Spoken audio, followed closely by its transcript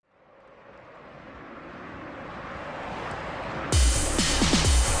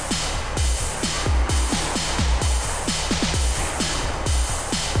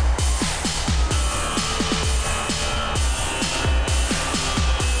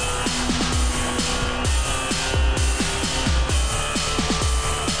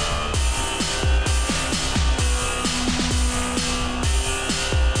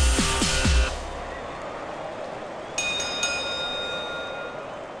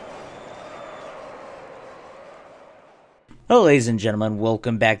Hello, ladies and gentlemen.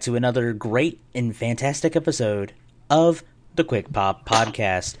 Welcome back to another great and fantastic episode of the Quick Pop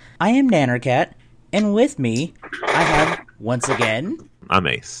Podcast. I am Nannercat, and with me, I have, once again... I'm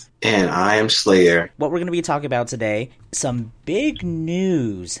Ace. And I am Slayer. What we're going to be talking about today, some big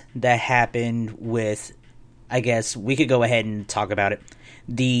news that happened with, I guess we could go ahead and talk about it,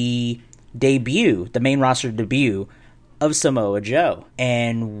 the main roster debut of Samoa Joe,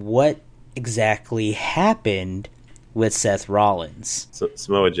 and what exactly happened with Seth Rollins. So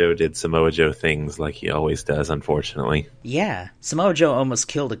Samoa Joe did Samoa Joe things like he always does, unfortunately. Yeah, Samoa Joe almost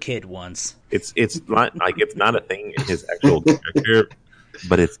killed a kid once. It's not like it's not a thing in his actual character,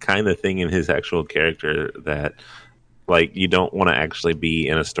 but it's kind of thing in his actual character that like you don't want to actually be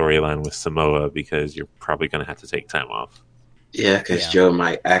in a storyline with Samoa because you're probably going to have to take time off. Yeah, because Joe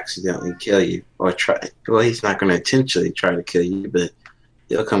might accidentally kill you or try. Well, he's not going to intentionally try to kill you, but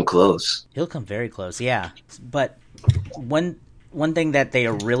he'll come close. He'll come very close, yeah. But one thing that they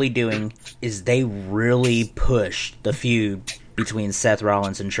are really doing is they really push the feud between Seth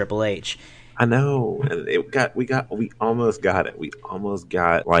Rollins and Triple H. I know, and we almost got it. We almost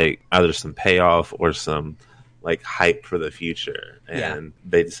got like either some payoff or some like hype for the future, and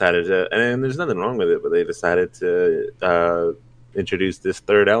they decided to. And there's nothing wrong with it, but they decided to introduce this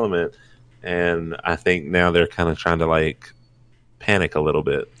third element, and I think now they're kind of trying to like panic a little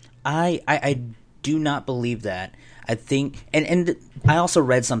bit. I do not believe that. I think, and I also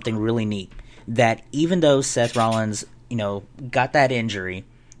read something really neat, that even though Seth Rollins, got that injury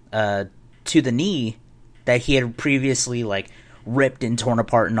to the knee that he had previously like ripped and torn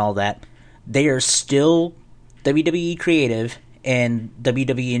apart and all that, they are still, WWE Creative and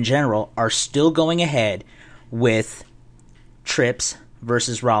WWE in general are still going ahead with Trips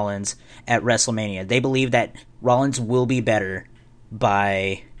versus Rollins at WrestleMania. They believe that Rollins will be better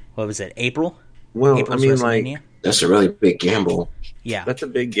by, April? Well, April's I mean, WrestleMania? like, that's a really big gamble. Yeah. That's a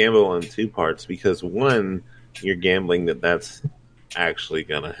big gamble on two parts because one, you're gambling that that's actually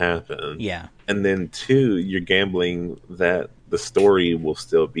going to happen. Yeah. And then two, you're gambling that the story will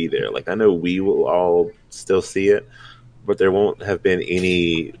still be there. Like, I know we will all still see it, but there won't have been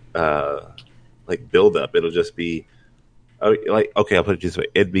any, build up. It'll just be, okay, I'll put it this way.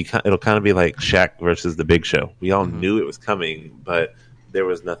 It'll kind of be like Shaq versus the Big Show. We all knew it was coming, but there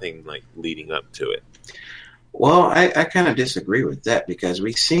was nothing like leading up to it. Well, I kind of disagree with that because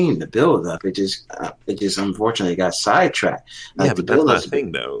we've seen the build up. It just unfortunately got sidetracked. Yeah, but that's not the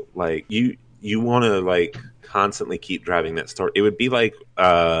thing though. Like you want to like constantly keep driving that story. It would be like,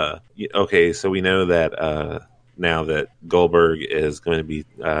 okay, so we know that now that Goldberg is going to be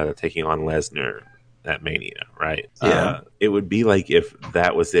taking on Lesnar at Mania, right? Yeah. It would be like if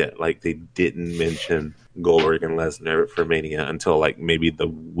that was it. Like they didn't mention Goldberg and Lesnar for Mania until like maybe the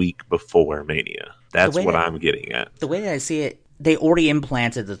week before Mania. That's what I'm getting at. The way that I see it, they already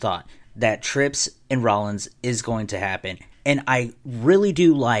implanted the thought that Trips and Rollins is going to happen. And I really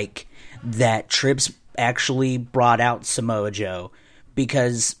do like that Trips actually brought out Samoa Joe,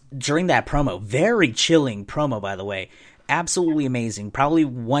 because during that promo, very chilling promo, by the way, absolutely amazing. Probably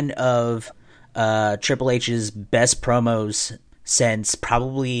one of Triple H's best promos since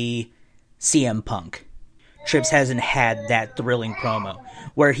probably CM Punk. Trips hasn't had that thrilling promo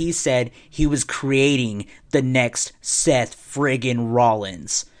where he said he was creating the next Seth friggin'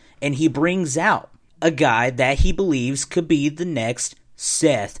 Rollins. And he brings out a guy that he believes could be the next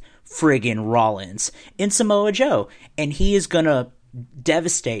Seth friggin' Rollins in Samoa Joe. And he is gonna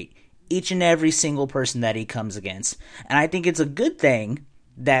devastate each and every single person that he comes against. And I think it's a good thing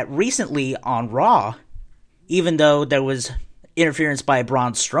that recently on Raw, even though there was interference by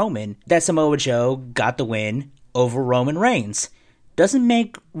Braun Strowman, that Samoa Joe got the win over Roman Reigns. Doesn't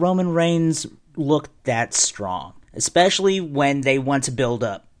make Roman Reigns look that strong, especially when they want to build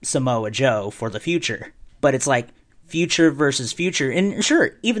up Samoa Joe for the future. But it's like future versus future. And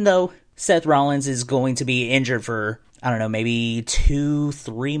sure, even though Seth Rollins is going to be injured for, I don't know, maybe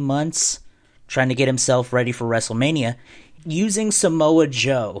 2-3 months, trying to get himself ready for WrestleMania, using Samoa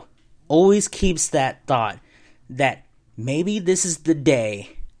Joe always keeps that thought that maybe this is the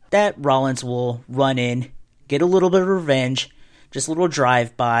day that Rollins will run in, get a little bit of revenge, just a little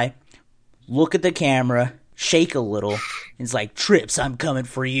drive-by, look at the camera, shake a little, and it's like, Trips, I'm coming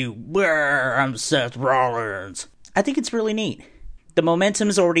for you. Brr, I'm Seth Rollins. I think it's really neat. The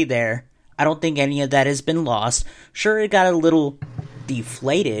momentum's already there. I don't think any of that has been lost. Sure, it got a little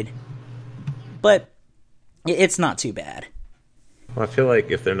deflated, but it's not too bad. Well, I feel like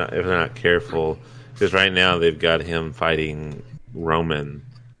if they're not careful, because right now they've got him fighting Roman.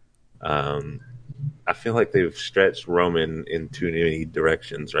 I feel like they've stretched Roman in too many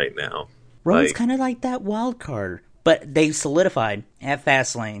directions right now. Roman's kind of like that wild card But they solidified at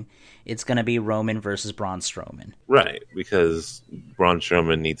Fastlane, it's going to be Roman versus Braun Strowman. Right, because Braun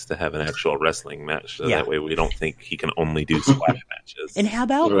Strowman needs to have an actual wrestling match, so that way we don't think he can only do squash matches. And how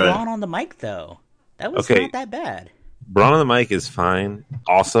about Right. Braun on the mic, though? That was not that bad. Braun on the mic is fine.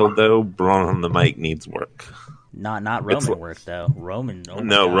 Also, though, Braun on the mic needs work. Not Roman work, though. Roman, oh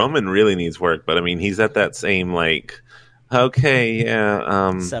my God. Roman really needs work, but I mean, he's at that same, like, okay,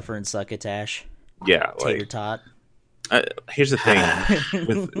 yeah. Suffer and succotash. Yeah, Tater like, tot. here's the thing.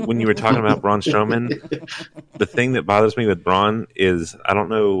 When you were talking about Braun Strowman, the thing that bothers me with Braun is I don't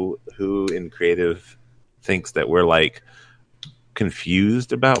know who in creative thinks that we're, like,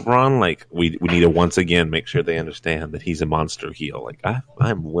 confused about Braun. Like, we need to once again make sure they understand that he's a monster heel. Like,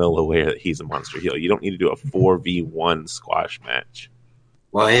 I'm well aware that he's a monster heel. You don't need to do a 4v1 squash match.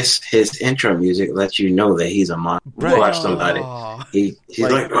 Well, his intro music lets you know that he's a monster. Right. Watch somebody. He's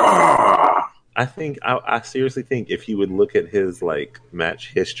like "Argh!" I seriously think if you would look at his, like,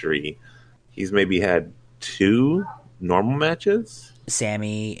 match history, he's maybe had 2 normal matches.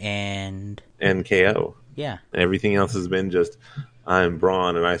 Sammy and KO. Yeah. Everything else has been just, I'm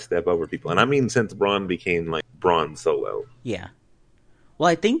Braun and I step over people. And I mean, since Braun became, like, Braun Solo. Yeah. Well,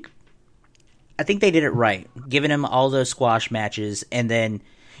 I think they did it right, giving him all those squash matches, and then,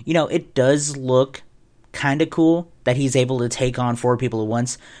 it does look kind of cool that he's able to take on 4 people at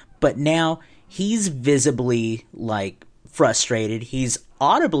once, but now he's visibly, like, frustrated. He's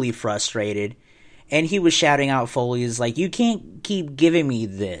audibly frustrated, and he was shouting out Foley's like, you can't keep giving me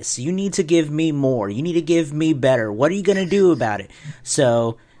this. You need to give me more. You need to give me better. What are you going to do about it?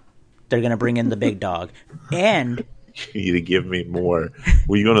 So they're going to bring in the big dog. And you need to give me more.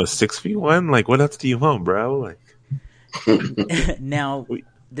 Were you on a 6v1? Like, what else do you want, bro? Like, now,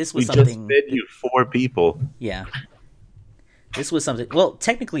 this was we something. We just fed you 4 people. Yeah. This was something. Well,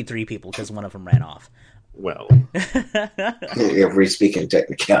 technically 3 people because one of them ran off. Well, if we're speaking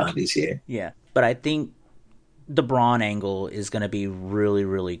technicalities here. Yeah. But I think the Braun angle is going to be really,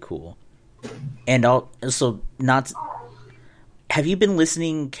 really cool. And also, have you been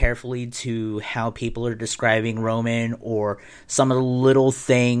listening carefully to how people are describing Roman, or some of the little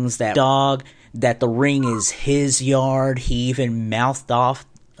things that the ring is his yard? He even mouthed off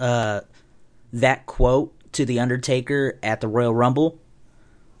that quote to The Undertaker at the Royal Rumble.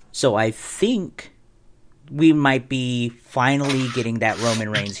 So I think we might be finally getting that Roman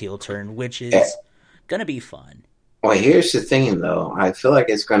Reigns heel turn, which is going to be fun. Well, here's the thing, though. I feel like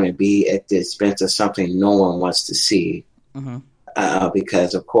it's going to be at the expense of something no one wants to see. Mm-hmm.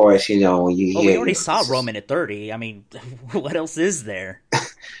 Because, of course, when you hear... we already saw Roman at 30. I mean, what else is there?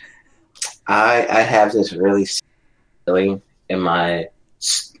 I have this really feeling in my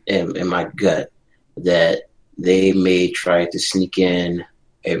gut that they may try to sneak in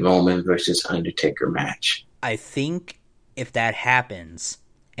a Roman versus Undertaker match. I think if that happens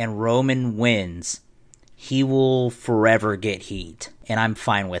and Roman wins, he will forever get heat, and I'm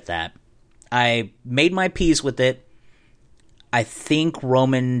fine with that. I made my peace with it. I think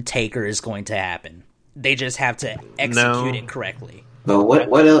Roman Taker is going to happen. They just have to execute it correctly. But what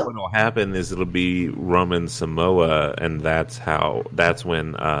else? What will happen is it'll be Roman Samoa, and that's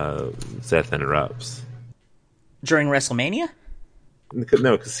when Seth interrupts during WrestleMania.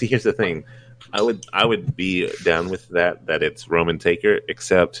 No, because see, here's the thing. I would be down with that it's Roman Taker,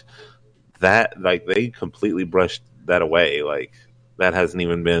 except that, like, they completely brushed that away. Like, that hasn't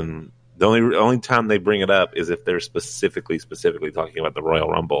even been the only time they bring it up is if they're specifically talking about the Royal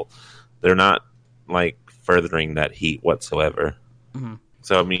Rumble. They're not, like, furthering that heat whatsoever. Mm-hmm.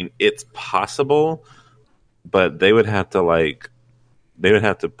 So I mean, it's possible, but they would have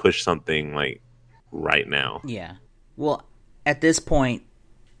to push something, like, right now. Yeah. Well, at this point,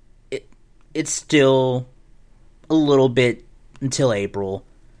 it's still a little bit until April.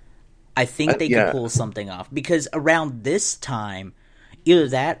 I think they can pull something off, because around this time, either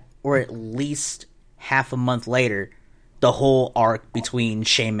that or at least half a month later, the whole arc between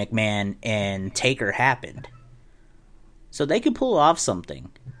Shane McMahon and Taker happened. So they could pull off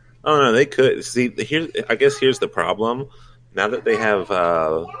something. Oh no, they could. See, I guess here's the problem. Now that they have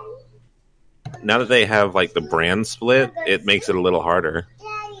like the brand split, it makes it a little harder.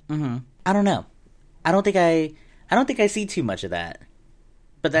 Mm-hmm. I don't know. I don't think I see too much of that.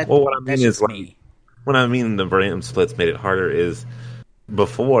 But that's just me. What I mean the brand splits made it harder is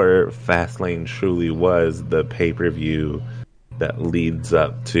before Fastlane truly was the pay-per-view that leads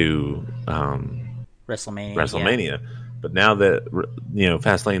up to WrestleMania. Yeah. But now that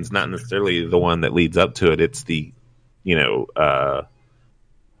Fastlane's not necessarily the one that leads up to it, it's the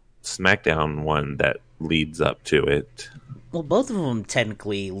SmackDown one that leads up to it. Well, both of them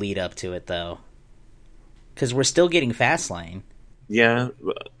technically lead up to it, though. Because we're still getting Fastlane. Yeah.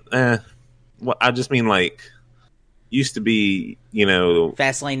 Well, I just mean, like, used to be,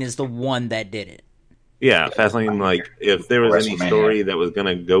 Fastlane is the one that did it. Yeah, Fastlane, like, if there was any WrestleMania. story that was going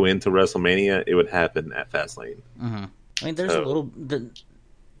to go into WrestleMania, it would happen at Fastlane. Mm-hmm. I mean, there's a little...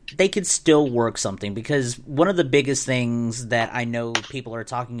 They could still work something, because one of the biggest things that I know people are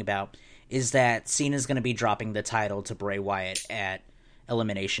talking about is that Cena's going to be dropping the title to Bray Wyatt at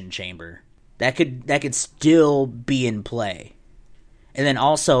Elimination Chamber. That could still be in play. And then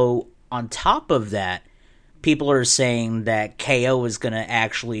also, on top of that, people are saying that KO is going to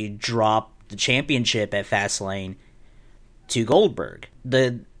actually drop the championship at Fastlane to Goldberg.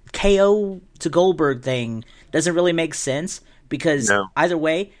 The KO to Goldberg thing doesn't really make sense, because either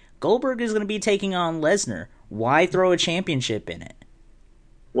way, Goldberg is going to be taking on Lesnar. Why throw a championship in it?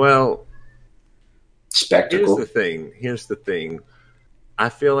 Well, spectacle. Here's the thing. I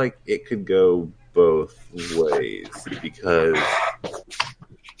feel like it could go both ways, because,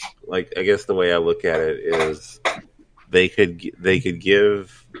 like, I guess the way I look at it is they could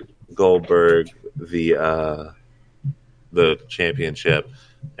give Goldberg the championship,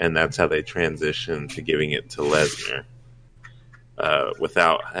 and that's how they transition to giving it to Lesnar,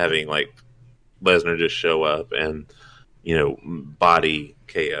 without having, like, Lesnar just show up and body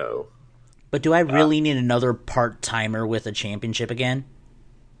KO. But do I really need another part-timer with a championship again?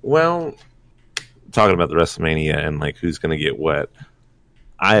 Well, talking about the WrestleMania and, like, who's going to get what,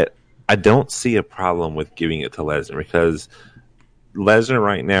 I don't see a problem with giving it to Lesnar, because Lesnar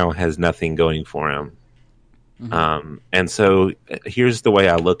right now has nothing going for him. Mm-hmm. And so here's the way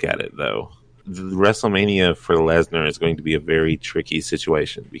I look at it, though. The WrestleMania for Lesnar is going to be a very tricky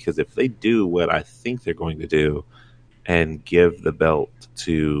situation, because if they do what I think they're going to do and give the belt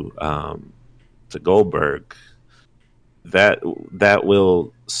to Goldberg, that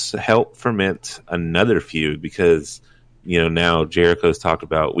will help ferment another feud, because now Jericho's talked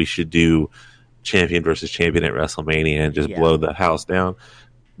about we should do champion versus champion at WrestleMania and just blow the house down.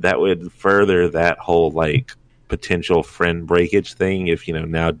 That would further that whole, like, potential friend breakage thing, if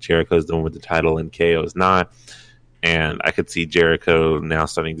now Jericho's the one with the title and KO is not. And I could see Jericho now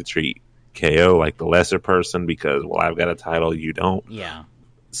starting to treat KO like the lesser person, because, well, I've got a title, you don't. Yeah.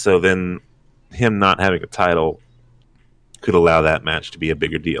 So then him not having a title could allow that match to be a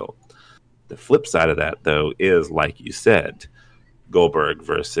bigger deal. The flip side of that, though, is, like you said, Goldberg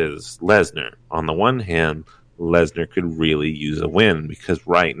versus Lesnar. On the one hand, Lesnar could really use a win, because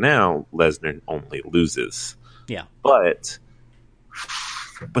right now Lesnar only loses. Yeah. But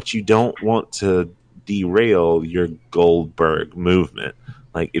you don't want to derail your Goldberg movement.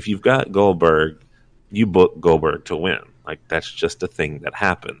 Like, if you've got Goldberg, you book Goldberg to win. Like, that's just a thing that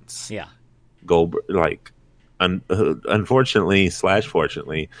happens. Yeah. Goldberg, like, unfortunately /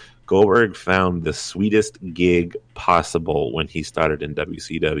 fortunately, Goldberg found the sweetest gig possible when he started in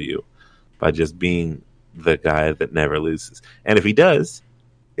WCW, by just being the guy that never loses. And if he does,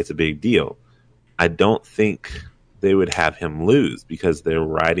 it's a big deal. I don't think they would have him lose, because they're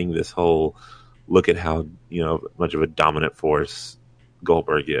riding this whole, look at how much of a dominant force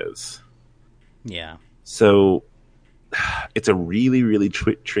Goldberg is. Yeah. So it's a really, really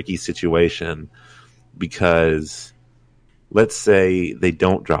tricky situation, because let's say they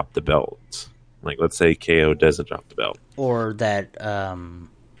don't drop the belt. Like, let's say KO doesn't drop the belt. Or that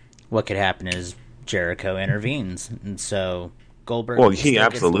what could happen is Jericho intervenes, and so Goldberg he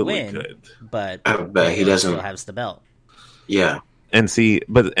absolutely gets the win, could. But he doesn't still has the belt. Yeah. And see,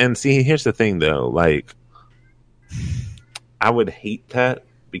 here's the thing, though. Like, I would hate that,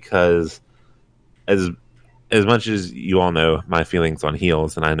 because as much as you all know my feelings on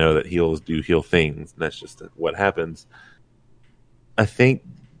heels, and I know that heels do heel things, and that's just what happens, I think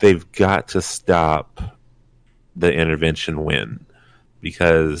they've got to stop the intervention win,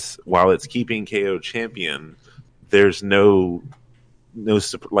 because while it's keeping KO champion, there's no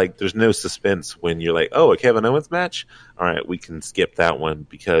suspense when you're like, oh, a Kevin Owens match? All right, we can skip that one,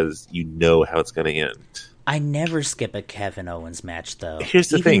 because you know how it's going to end. I never skip a Kevin Owens match, though. Here's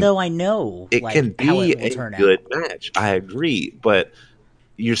the thing. Even though I know it can be how it will a turn good out. match. I agree. But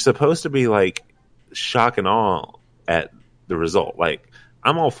you're supposed to be, like, shock and awe at the result. Like,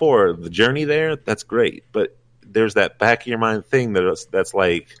 I'm all for the journey there. That's great. But there's that back of your mind thing that's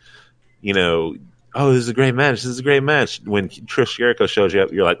like, oh, this is a great match. This is a great match. When Chris Jericho shows you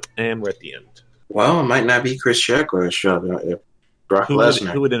up, you're like, and we're at the end. Well, it might not be Chris Jericho that showed up. Brock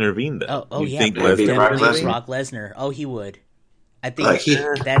Lesnar. Who would intervene, though? Oh, you yeah. think Brock Lesnar. Oh, he would. I think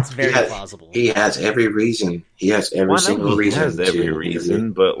that's very plausible. He has every reason. He has every single reason. He has every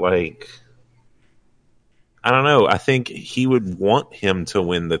reason, but, like, I don't know. I think he would want him to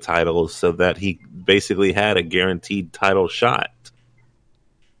win the title so that he basically had a guaranteed title shot.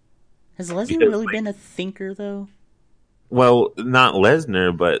 Has Lesnar Because, really been a thinker, though? well, not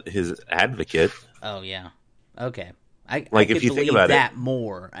Lesnar, but his advocate. Oh, yeah. Okay. I Like, could if you think believe about that it,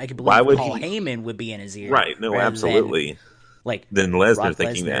 more. I could why believe would Paul he- Heyman would be in his ear. Right? No, rather absolutely. Than, like, Than Lesnar Brock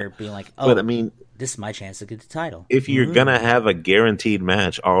thinking Lesnar that. being like, But oh, I mean, this is my chance to get the title. if you're gonna have a guaranteed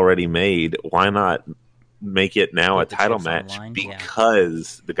match already made, why not make it now Put a the title chips match? online, yeah.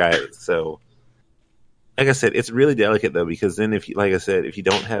 Because the guy. So, like I said, it's really delicate though, because then if you, like I said, if you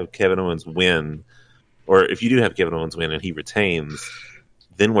don't have Kevin Owens win, or if you do have Kevin Owens win and he retains,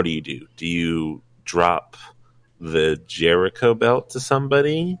 then what do? Do you drop the Jericho belt to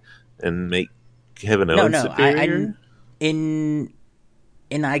somebody and make Kevin Owens No. superior? In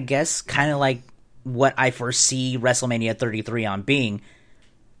I guess kind of like what I foresee WrestleMania 33 on being,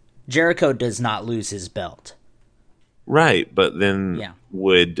 Jericho does not lose his belt. Right, but then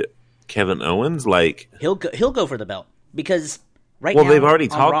would Kevin Owens he'll go for the belt because right well, now they've already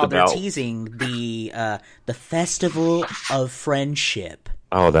on talked Raw about they're teasing the Festival of Friendship.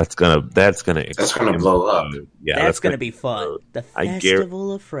 oh that's gonna That's gonna blow up. Yeah, that's gonna be fun. The I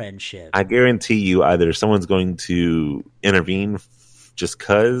Festival of Friendship. I guarantee you either someone's going to intervene just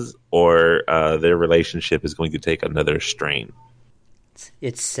cause, or their relationship is going to take another strain.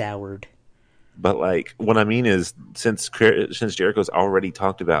 It's soured. But like, what I mean is, since Jericho's already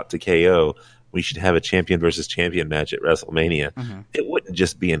talked about to KO, we should have a champion versus champion match at WrestleMania. Mm-hmm. It wouldn't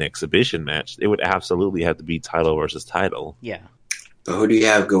just be an exhibition match; it would absolutely have to be title versus title. Yeah. But who do you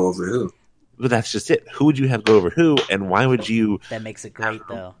have go over who? But that's just it. Who would you have go over who, and why would you? That makes it great,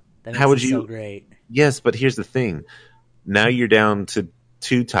 though. That makes how would it you? so great. Yes, but here's the thing. Now you're down to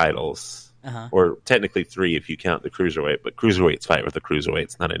 2 titles, or technically 3 if you count the cruiserweight. But cruiserweights fight with the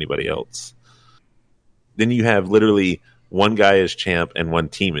cruiserweights, not anybody else. Then you have literally one guy as champ and one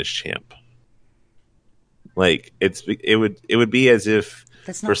team as champ. Like it would be as if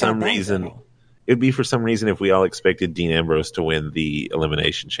That's not for some that bad, reason though. it would be for some reason if we all expected Dean Ambrose to win the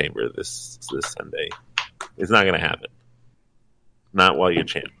Elimination Chamber this Sunday. It's not going to happen. Not while you're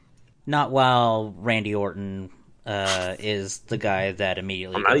champ. Not while Randy Orton is the guy that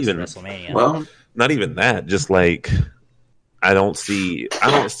immediately goes to WrestleMania. Well, not even that. Just like I don't see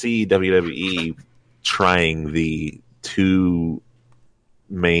WWE trying the 2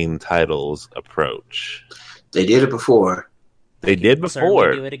 main titles approach. they did it before. They did Certainly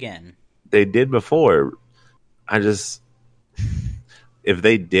before. do it again. They did before. If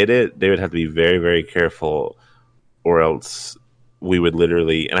they did it, they would have to be very, very careful, or else we would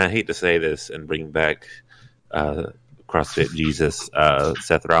literally, and I hate to say this and bring back CrossFit Jesus,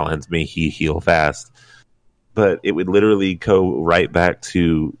 Seth Rollins, may he heal fast, but it would literally go right back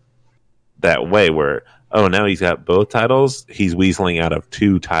to that way where, oh, now he's got both titles. He's weaseling out of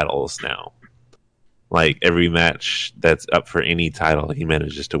 2 titles now. Like every match that's up for any title, he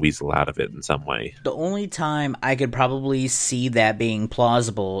manages to weasel out of it in some way. The only time I could probably see that being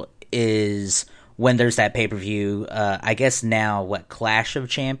plausible is when there's that pay-per-view, I guess now, Clash of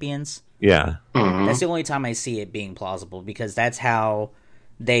Champions? Yeah. Mm-hmm. That's the only time I see it being plausible, because that's how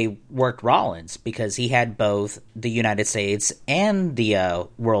they worked Rollins, because he had both the United States and the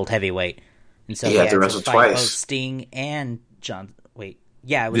World Heavyweight. And so He he had had to wrestle fight both twice. Sting and John... Wait,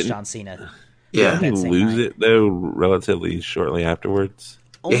 yeah, it was John Cena. Yeah. Didn't he that same lose night. it, though, relatively shortly afterwards?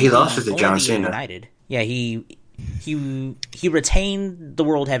 Yeah, he lost it to Only John the Cena. United. Yeah, he retained the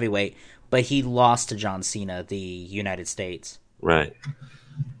World Heavyweight, but he lost to John Cena, the United States. Right.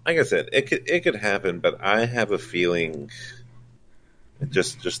 Like I said, it could happen, but I have a feeling,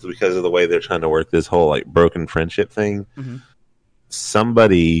 just because of the way they're trying to work this whole broken friendship thing,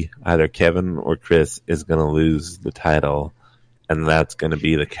 somebody, either Kevin or Chris, is going to lose the title, and that's going to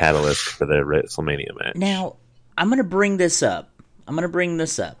be the catalyst for their WrestleMania match. Now, I'm going to bring this up.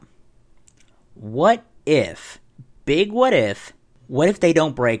 What if, big what if they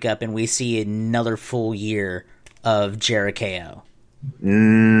don't break up and we see another full year of Jericho?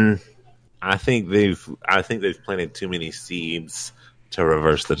 I think they've planted too many seeds to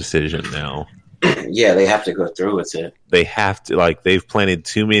reverse the decision now. Yeah, they have to go through with it. They have to, they've planted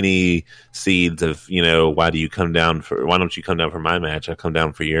too many seeds of, why don't you come down for my match? I'll come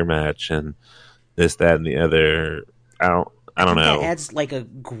down for your match, and this, that, and the other. I don't know. That adds a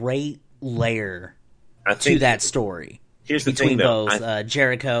great layer I to think that story. Here's the between thing, though. both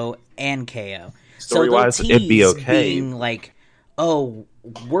Jericho and KO. Story-wise, so it'd be okay. Being oh,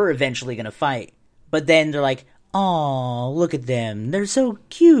 we're eventually going to fight. But then they're like, oh, look at them. They're so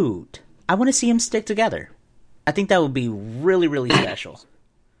cute. I want to see them stick together. I think that would be really, really special.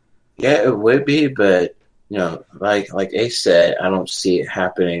 Yeah, it would be, but like Ace said, I don't see it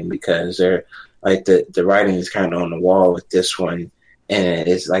happening because they're like the writing is kind of on the wall with this one, and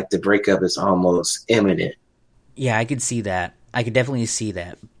it's like the breakup is almost imminent. Yeah, I could see that. I could definitely see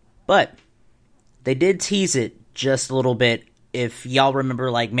that. But they did tease it just a little bit. If y'all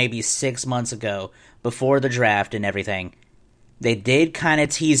remember, like maybe 6 months ago, before the draft and everything, they did kind of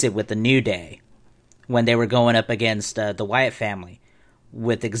tease it with the New Day when they were going up against the Wyatt family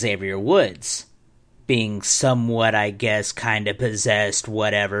with Xavier Woods being somewhat, I guess, kind of possessed,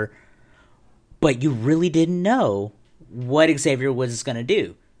 whatever. But you really didn't know what Xavier Woods is going to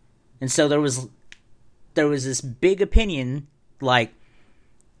do. And so there was this big opinion like,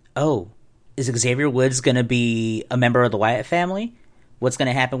 oh, is Xavier Woods going to be a member of the Wyatt family? What's going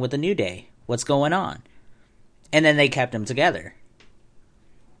to happen with the New Day? What's going on? And then they kept them together.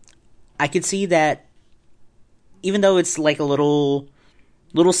 I could see that, even though it's like a little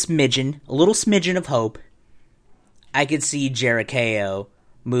smidgen of hope, I could see Jericho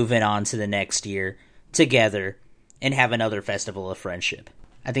moving on to the next year together and have another festival of friendship.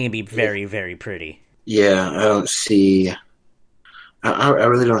 I think it'd be very, very pretty. Yeah, I don't see. I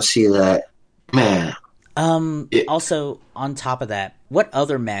really don't see that, man. Also, on top of that, what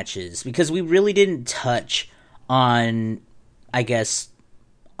other matches? Because we really didn't touch on, I guess,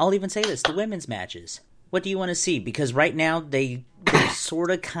 I'll even say this, the women's matches. What do you want to see? Because right now they're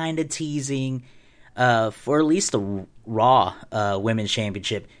sort of kind of teasing for at least the Raw Women's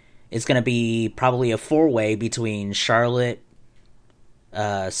Championship. It's going to be probably a 4-way between Charlotte,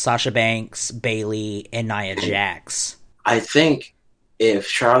 Sasha Banks, Bayley, and Nia Jax. I think if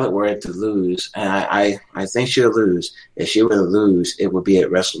Charlotte were to lose, and I think she'll lose, if she were to lose, it would be at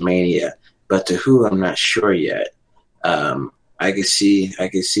WrestleMania. But to who, I'm not sure yet. I could see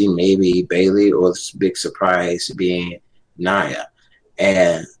maybe Bayley, or this big surprise being Nia.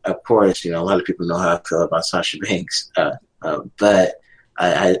 And of course, a lot of people know how I feel about Sasha Banks, but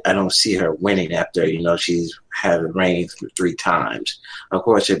I don't see her winning after she's had a reign 3 times. Of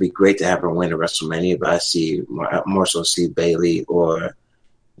course, it'd be great to have her win at WrestleMania, but I see more so see Bayley or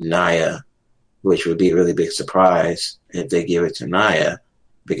Nia, which would be a really big surprise if they give it to Nia,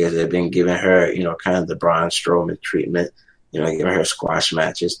 because they've been giving her kind of the Braun Strowman treatment, giving her squash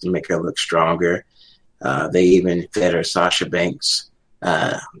matches to make her look stronger. They even fed her Sasha Banks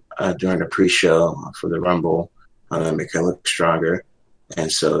during the pre-show for the Rumble, make her look stronger. And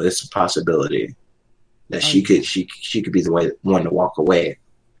so it's a possibility that she could be the one to walk away.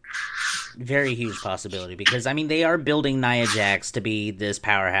 Very huge possibility, because I mean they are building Nia Jax to be this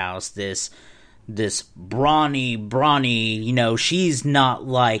powerhouse, this brawny, she's not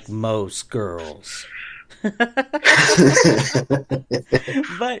like most girls. But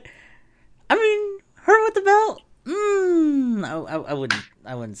I mean, her with the belt,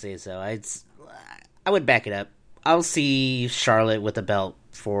 I wouldn't say so. I would back it up. I'll see Charlotte with the belt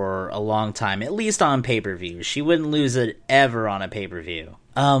for a long time, at least on pay-per-view. She wouldn't lose it ever on a pay-per-view.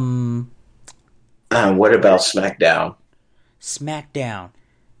 What about SmackDown? SmackDown.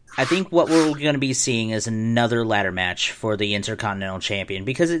 I think what we're going to be seeing is another ladder match for the Intercontinental Champion,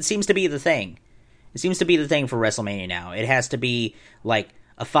 because it seems to be the thing. It seems to be the thing for WrestleMania now. It has to be like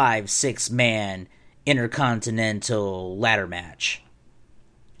a 5-6 man Intercontinental ladder match.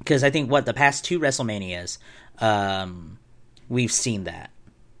 Because I think the past 2 WrestleManias, we've seen that.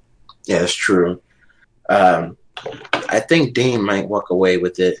 Yeah, it's true. I think Dean might walk away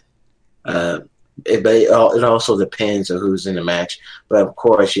with it. But it also depends on who's in the match. But of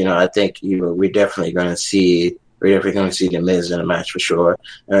course, I think we're definitely going to see The Miz in the match for sure.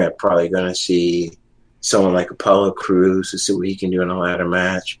 And we're probably going to see someone like Apollo Crews to see what he can do in a ladder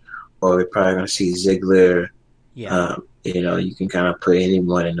match. Or we're probably going to see Ziggler. Yeah. You can kind of put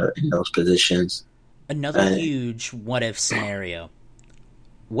anyone in those positions. Another huge what-if scenario.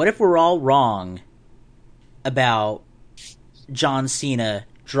 What if we're all wrong about John Cena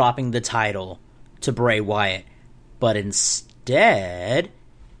dropping the title to Bray Wyatt, but instead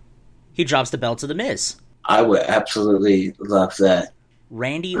he drops the belt to The Miz? I would absolutely love that.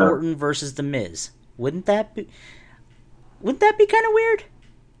 Randy Orton versus The Miz. Wouldn't that be kind of weird?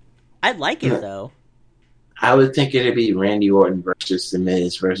 I'd like it, though. I would think it'd be Randy Orton versus The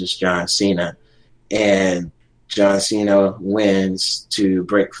Miz versus John Cena, and John Cena wins to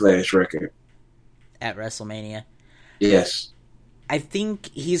break Flair's record at WrestleMania. Yes. I think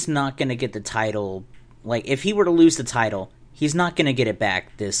he's not going to get the title. Like, if he were to lose the title, he's not going to get it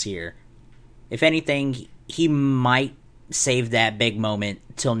back this year. If anything, he might save that big moment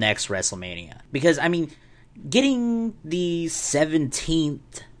till next WrestleMania. Because, I mean, getting the 17th,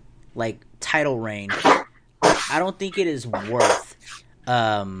 title reign, I don't think it is worth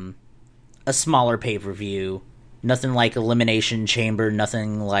a smaller pay-per-view. Nothing like Elimination Chamber,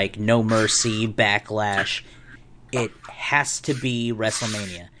 nothing like No Mercy, Backlash. It has to be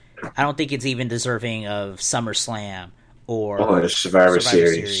WrestleMania. I don't think it's even deserving of SummerSlam Or or the Survivor Survivor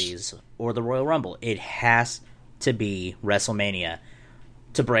Series. Series or the Royal Rumble. It has to be WrestleMania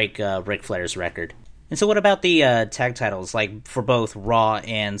to break Ric Flair's record. And so what about the tag titles, like for both Raw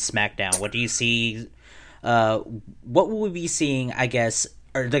and SmackDown? What do you see? What will we be seeing, I guess?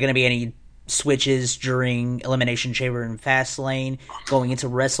 Are there going to be any switches during Elimination Chamber and Fastlane going into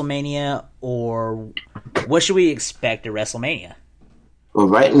WrestleMania? Or what should we expect at WrestleMania? Well,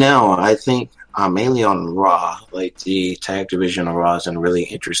 right now, I think mainly on Raw, like the tag division of Raw is in a really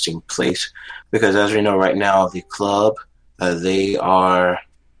interesting place because, as we know, right now the club they are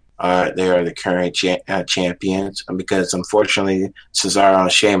the current champions because unfortunately Cesaro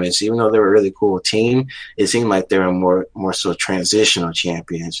and Sheamus, even though they were a really cool team, it seemed like they were more so transitional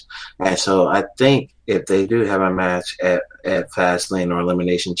champions. And so I think if they do have a match at Fastlane or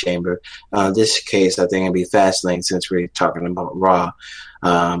Elimination Chamber, this case I think it'll be Fastlane since we're talking about Raw.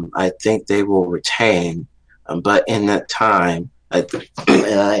 I think they will retain, but in that time. And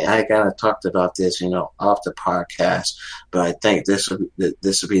I kind of talked about this, off the podcast, but I think this would be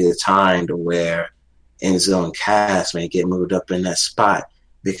the time to where Enzo and Cass may get moved up in that spot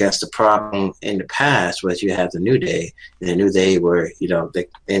because the problem in the past was you had the New Day. And the New Day were,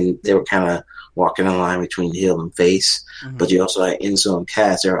 they were kind of walking the line between heel and face, but you also had Enzo and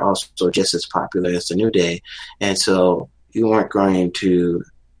Cass. They're also just as popular as the New Day, and so you weren't going to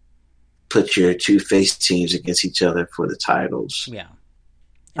put your two face teams against each other for the titles. Yeah.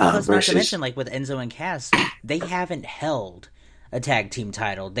 And plus, not to mention, like with Enzo and Cass, they haven't held a tag team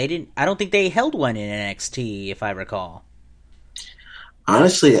title. I don't think they held one in NXT, if I recall.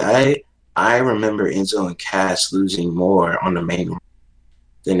 Honestly, I remember Enzo and Cass losing more on the main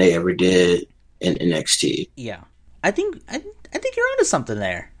than they ever did in NXT. Yeah. I think you're onto something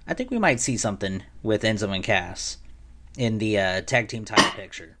there. I think we might see something with Enzo and Cass in the tag team title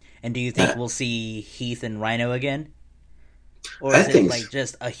picture. And do you think we'll see Heath and Rhino again? Or is it like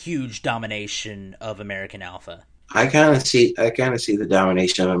just a huge domination of American Alpha? I kind of see the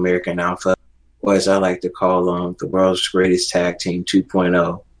domination of American Alpha, or as I like to call them, the world's greatest tag team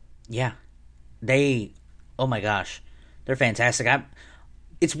 2.0. Yeah. Oh my gosh. They're fantastic.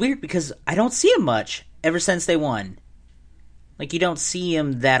 It's weird because I don't see them much ever since they won. Like, you don't see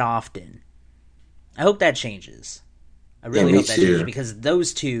them that often. I hope that changes. I really hope that changes because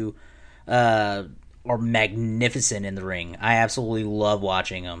those two are magnificent in the ring. I absolutely love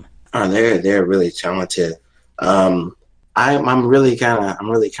watching them. Oh, they're really talented. I'm really kind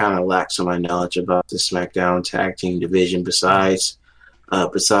of lax on my knowledge about the SmackDown tag team division. Besides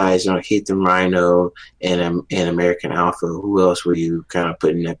Heath and Rhino and American Alpha, who else were you kind of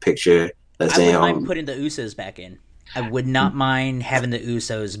putting in that picture? I wouldn't mind putting the Usos back in. I would not mind having the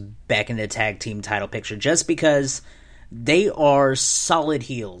Usos back in the tag team title picture just because they are solid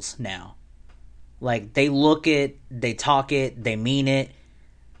heels now. Like, they look it, they talk it, they mean it.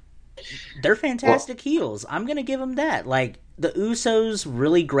 They're fantastic heels. I'm going to give them that. Like, the Usos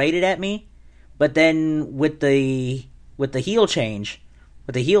really grated at me, but then with the heel change,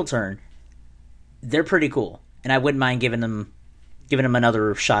 with the heel turn, they're pretty cool. And I wouldn't mind giving them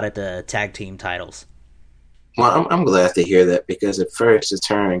another shot at the tag team titles. Well, I'm glad to hear that because at first the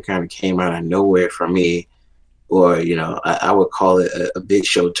turn kind of came out of nowhere for me, or I would call it a Big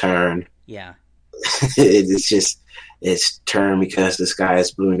Show turn. Yeah, it's turned because the sky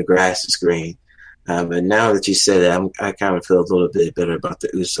is blue and the grass is green. But now that you said it, I kind of feel a little bit better about the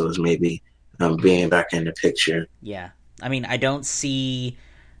Usos maybe being back in the picture. Yeah, I mean, I don't see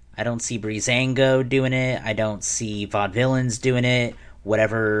Breezango doing it. I don't see Vaudevillains doing it.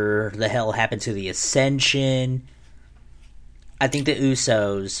 Whatever the hell happened to the Ascension. I think the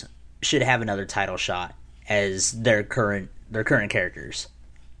Usos should have another title shot as their current characters.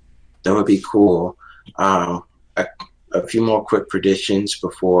 That would be cool. A few more quick predictions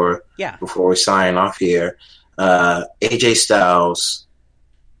before we sign off here. AJ Styles,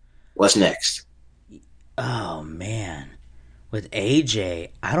 what's next? Oh man, with AJ,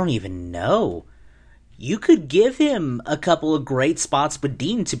 I don't even know. You could give him a couple of great spots with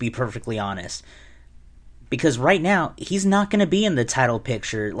Dean, to be perfectly honest. Because right now, he's not going to be in the title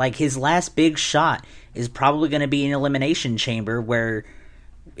picture. Like, his last big shot is probably going to be an Elimination Chamber where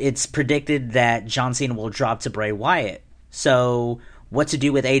it's predicted that John Cena will drop to Bray Wyatt. So, what to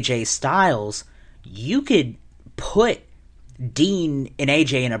do with AJ Styles? You could put Dean and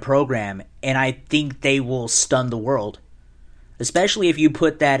AJ in a program, and I think they will stun the world. Especially if you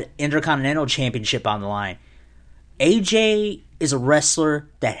put that Intercontinental Championship on the line. AJ is a wrestler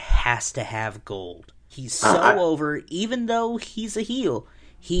that has to have gold. He's so over, even though he's a heel.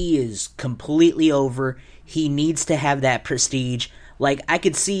 He is completely over. He needs to have that prestige. Like, I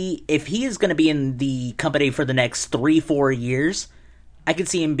could see, if he is going to be in the company for the next 3-4 years, I could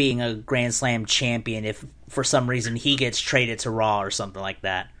see him being a Grand Slam champion if, for some reason, he gets traded to Raw or something like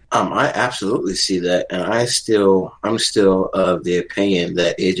that. I absolutely see that, and I'm still of the opinion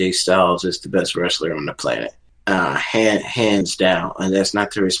that AJ Styles is the best wrestler on the planet, hands down. And that's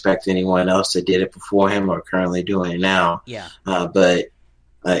not to respect anyone else that did it before him or currently doing it now. Yeah. But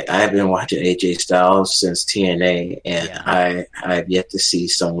I've been watching AJ Styles since TNA, and I've yet to see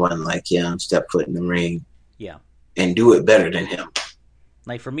someone like him step foot in the ring, and do it better than him.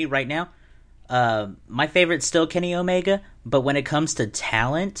 Like, for me right now, my favorite's still Kenny Omega, but when it comes to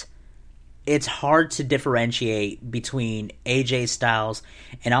talent, it's hard to differentiate between AJ Styles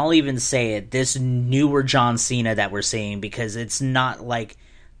and, I'll even say it, this newer John Cena that we're seeing, because it's not like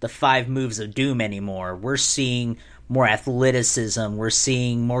the 5 moves of doom anymore. We're seeing more athleticism, we're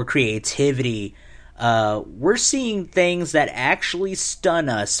seeing more creativity, we're seeing things that actually stun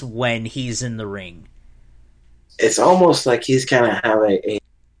us when he's in the ring. It's almost like he's kind of having a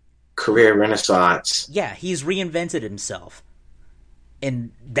career renaissance. Yeah, he's reinvented himself.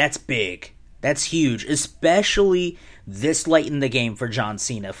 And that's big. That's huge. Especially this late in the game for John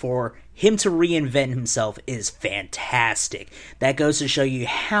Cena. For him to reinvent himself is fantastic. That goes to show you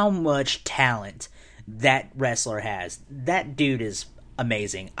how much talent that wrestler has. That dude is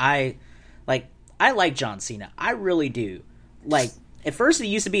amazing. I like John Cena. I really do. Like, at first it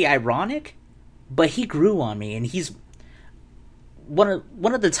used to be ironic, but he grew on me, and he's one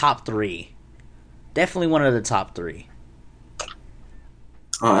of the top 3. Definitely one of the top 3.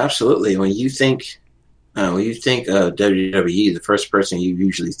 Oh, absolutely. When you think of WWE, the first person you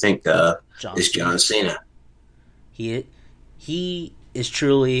usually think of is John Cena. He is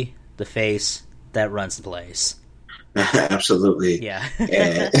truly the face that runs the place. Absolutely. Yeah.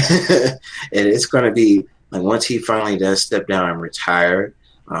 and it's going to be like, once he finally does step down and retire,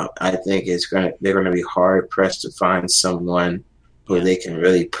 I think they're going to be hard pressed to find someone who they can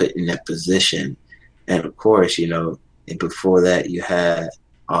really put in that position. And of course, before that you had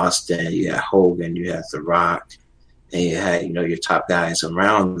Austin, you had Hogan, you had The Rock, and you had your top guys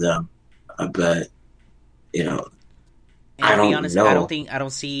around them. But I don't know. I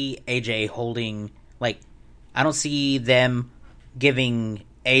don't see AJ holding, like, I don't see them giving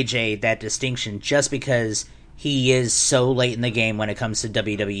AJ that distinction just because he is so late in the game when it comes to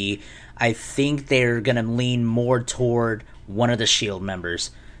WWE. I think they're gonna lean more toward one of the Shield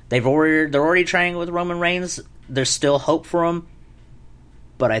members. They're already trying with Roman Reigns. There's still hope for him,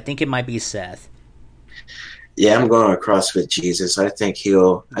 but I think it might be Seth. Yeah, I'm going across with Jesus. I think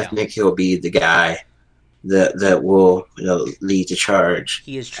he'll be the guy that will lead the charge.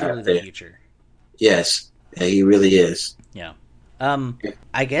 He is truly the future. Yes, he really is. Yeah.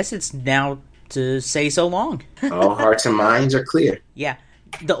 I guess it's now to say so long. All hearts and minds are clear. Yeah.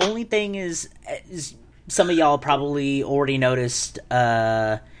 The only thing is some of y'all probably already noticed,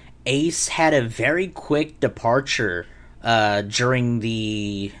 Ace had a very quick departure during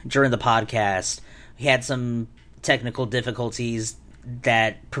the podcast. He had some technical difficulties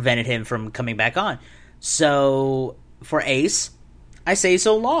that prevented him from coming back on. So for Ace, I say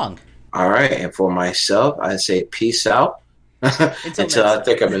so long. All right, and for myself, I say peace out until I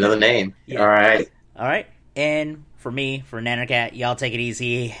think of another name. Yeah. All right. And for me, for Nannercat, y'all take it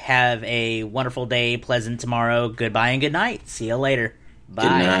easy. Have a wonderful day, pleasant tomorrow. Goodbye and good night. See you later. Bye. Good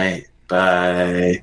night. Bye.